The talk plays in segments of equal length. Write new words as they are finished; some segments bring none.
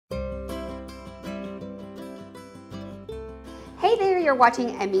Hey there, you're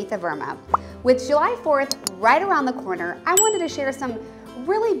watching Amitha Verma. With July 4th right around the corner, I wanted to share some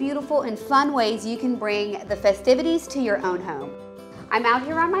really beautiful and fun ways you can bring the festivities to your own home. I'm out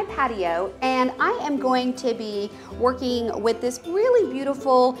here on my patio and I am going to be working with this really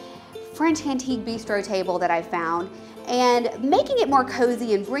beautiful French antique bistro table that I found and making it more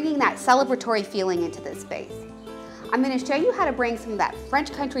cozy and bringing that celebratory feeling into this space. I'm going to show you how to bring some of that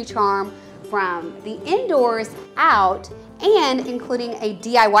French country charm from the indoors out and including a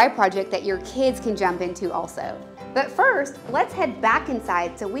DIY project that your kids can jump into also. But first, let's head back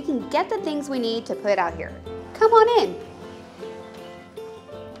inside so we can get the things we need to put out here. Come on in.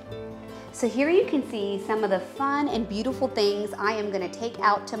 So here you can see some of the fun and beautiful things I am going to take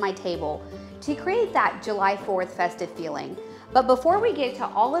out to my table to create that July 4th festive feeling. But before we get to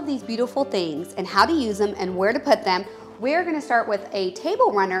all of these beautiful things and how to use them and where to put them, we're going to start with a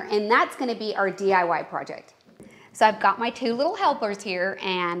table runner, and that's going to be our DIY project. So I've got my two little helpers here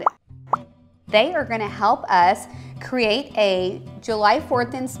and they are going to help us create a July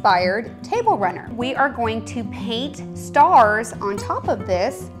 4th inspired table runner. We are going to paint stars on top of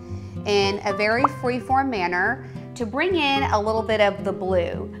this in a very freeform manner to bring in a little bit of the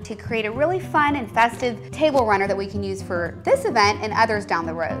blue to create a really fun and festive table runner that we can use for this event and others down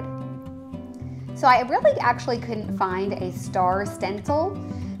the road. So I really actually couldn't find a star stencil.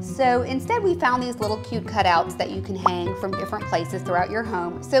 So instead we found these little cute cutouts that you can hang from different places throughout your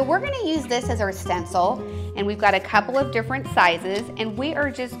home. So we're going to use this as our stencil, and we've got a couple of different sizes, and we are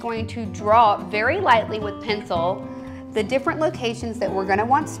just going to draw very lightly with pencil the different locations that we're going to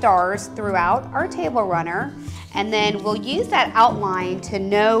want stars throughout our table runner, and then we'll use that outline to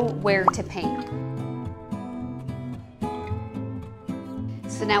know where to paint.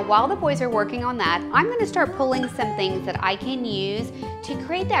 So now while the boys are working on that, I'm going to start pulling some things that I can use to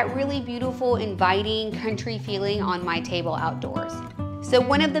create that really beautiful, inviting country feeling on my table outdoors. So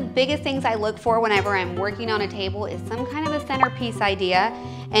one of the biggest things I look for whenever I'm working on a table is some kind of a centerpiece idea.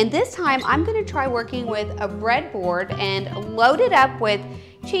 And this time I'm going to try working with a breadboard and load it up with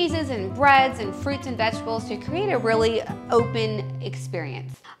cheeses and breads and fruits and vegetables to create a really open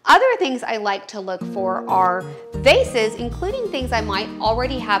experience. Other things I like to look for are vases, including things I might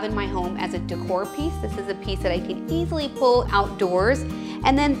already have in my home as a decor piece. This is a piece that I can easily pull outdoors.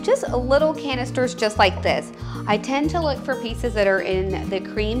 And then just little canisters just like this. I tend to look for pieces that are in the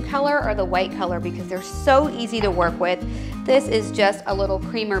cream color or the white color because they're so easy to work with. This is just a little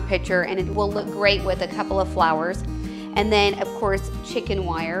creamer pitcher and it will look great with a couple of flowers. And then, of course, chicken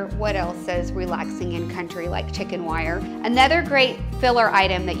wire. What else says relaxing in country like chicken wire? Another great filler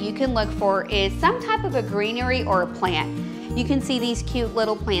item that you can look for is some type of a greenery or a plant. You can see these cute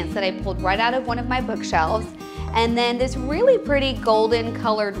little plants that I pulled right out of one of my bookshelves. And then this really pretty golden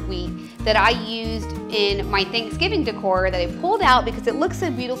colored wheat that I used in my Thanksgiving decor that I pulled out because it looks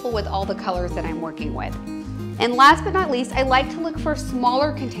so beautiful with all the colors that I'm working with. And last but not least, I like to look for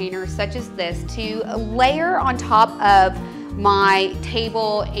smaller containers such as this to layer on top of my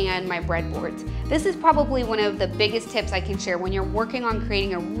table and my breadboards. This is probably one of the biggest tips I can share when you're working on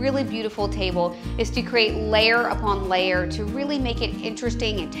creating a really beautiful table, is to create layer upon layer to really make it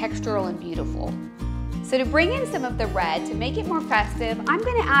interesting and textural and beautiful. So to bring in some of the red, to make it more festive, I'm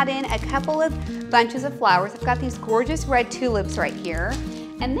going to add in a couple of bunches of flowers. I've got these gorgeous red tulips right here.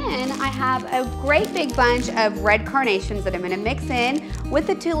 And then I have a great big bunch of red carnations that I'm going to mix in with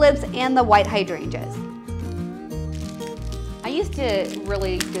the tulips and the white hydrangeas. I used to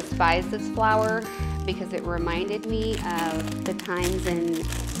really despise this flower because it reminded me of the times in,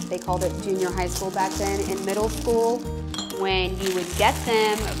 they called it junior high school back then, in middle school, when you would get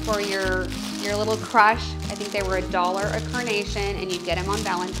them for your little crush. I think they were $1 a carnation, and you'd get them on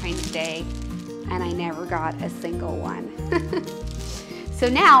Valentine's Day, and I never got a single one. So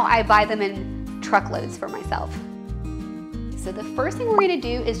now I buy them in truckloads for myself. So the first thing we're going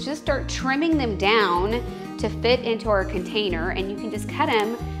to do is just start trimming them down to fit into our container, and you can just cut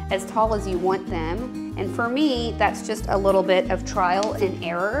them as tall as you want them. And for me, that's just a little bit of trial and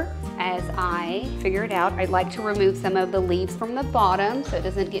error. As I figure it out, I'd like to remove some of the leaves from the bottom so it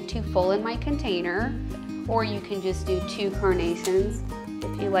doesn't get too full in my container. Or you can just do 2 carnations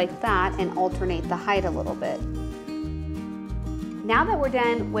if you like that and alternate the height a little bit. Now that we're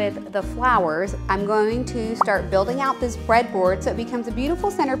done with the flowers, I'm going to start building out this breadboard so it becomes a beautiful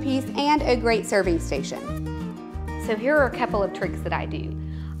centerpiece and a great serving station. So here are a couple of tricks that I do.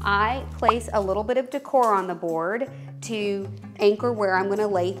 I place a little bit of decor on the board to anchor where I'm going to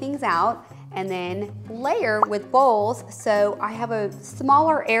lay things out, and then layer with bowls so I have a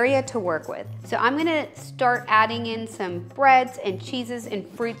smaller area to work with. So I'm going to start adding in some breads and cheeses and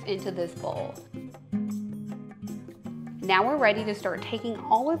fruits into this bowl. Now we're ready to start taking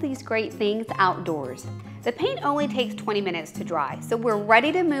all of these great things outdoors. The paint only takes 20 minutes to dry, so we're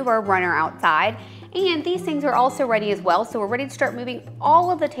ready to move our runner outside, and these things are also ready as well, so we're ready to start moving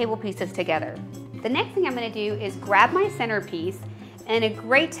all of the table pieces together. The next thing I'm gonna do is grab my centerpiece, and a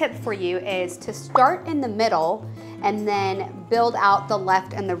great tip for you is to start in the middle and then build out the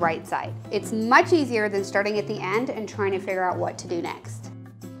left and the right side. It's much easier than starting at the end and trying to figure out what to do next.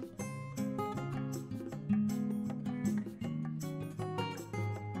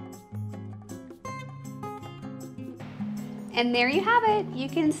 And there you have it. You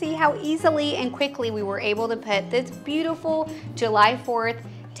can see how easily and quickly we were able to put this beautiful July 4th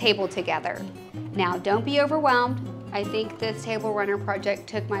table together. Now, don't be overwhelmed. I think this table runner project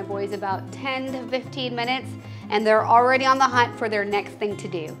took my boys about 10 to 15 minutes, and they're already on the hunt for their next thing to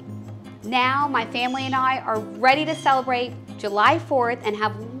do. Now, my family and I are ready to celebrate July 4th and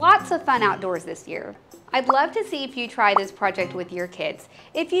have lots of fun outdoors this year. I'd love to see if you try this project with your kids.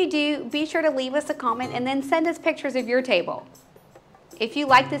 If you do, be sure to leave us a comment and then send us pictures of your table. If you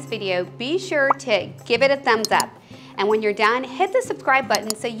like this video, be sure to give it a thumbs up. And when you're done, hit the subscribe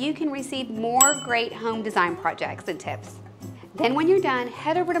button so you can receive more great home design projects and tips. Then when you're done,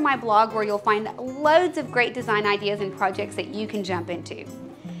 head over to my blog where you'll find loads of great design ideas and projects that you can jump into.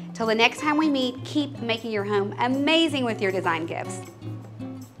 Till the next time we meet, keep making your home amazing with your design gifts.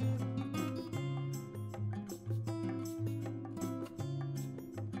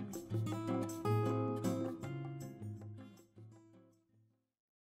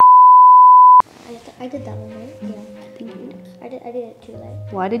 I did that one, right? Yeah. I think you did. I did it too late.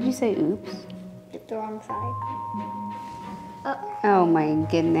 Why did you say oops? Did the wrong side. Oh my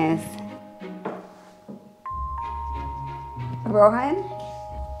goodness. Rohan,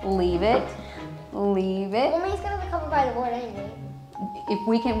 leave it. Leave it. Well, it's gonna be covered by the board anyway. If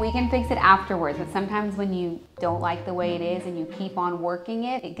we can fix it afterwards, but sometimes when you don't like the way it is and you keep on working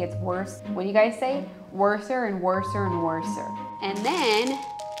it, it gets worse. What do you guys say? Worser and worser and worser. And then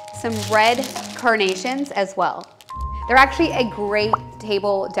some red carnations as well. They're actually a great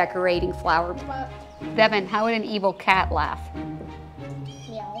table decorating flower. Devin, how would an evil cat laugh?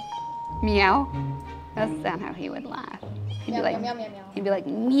 Meow. Meow? That's not how he would laugh. He'd Meow, be like, meow, meow, meow, meow. He'd be like,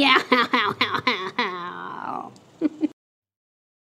 meow.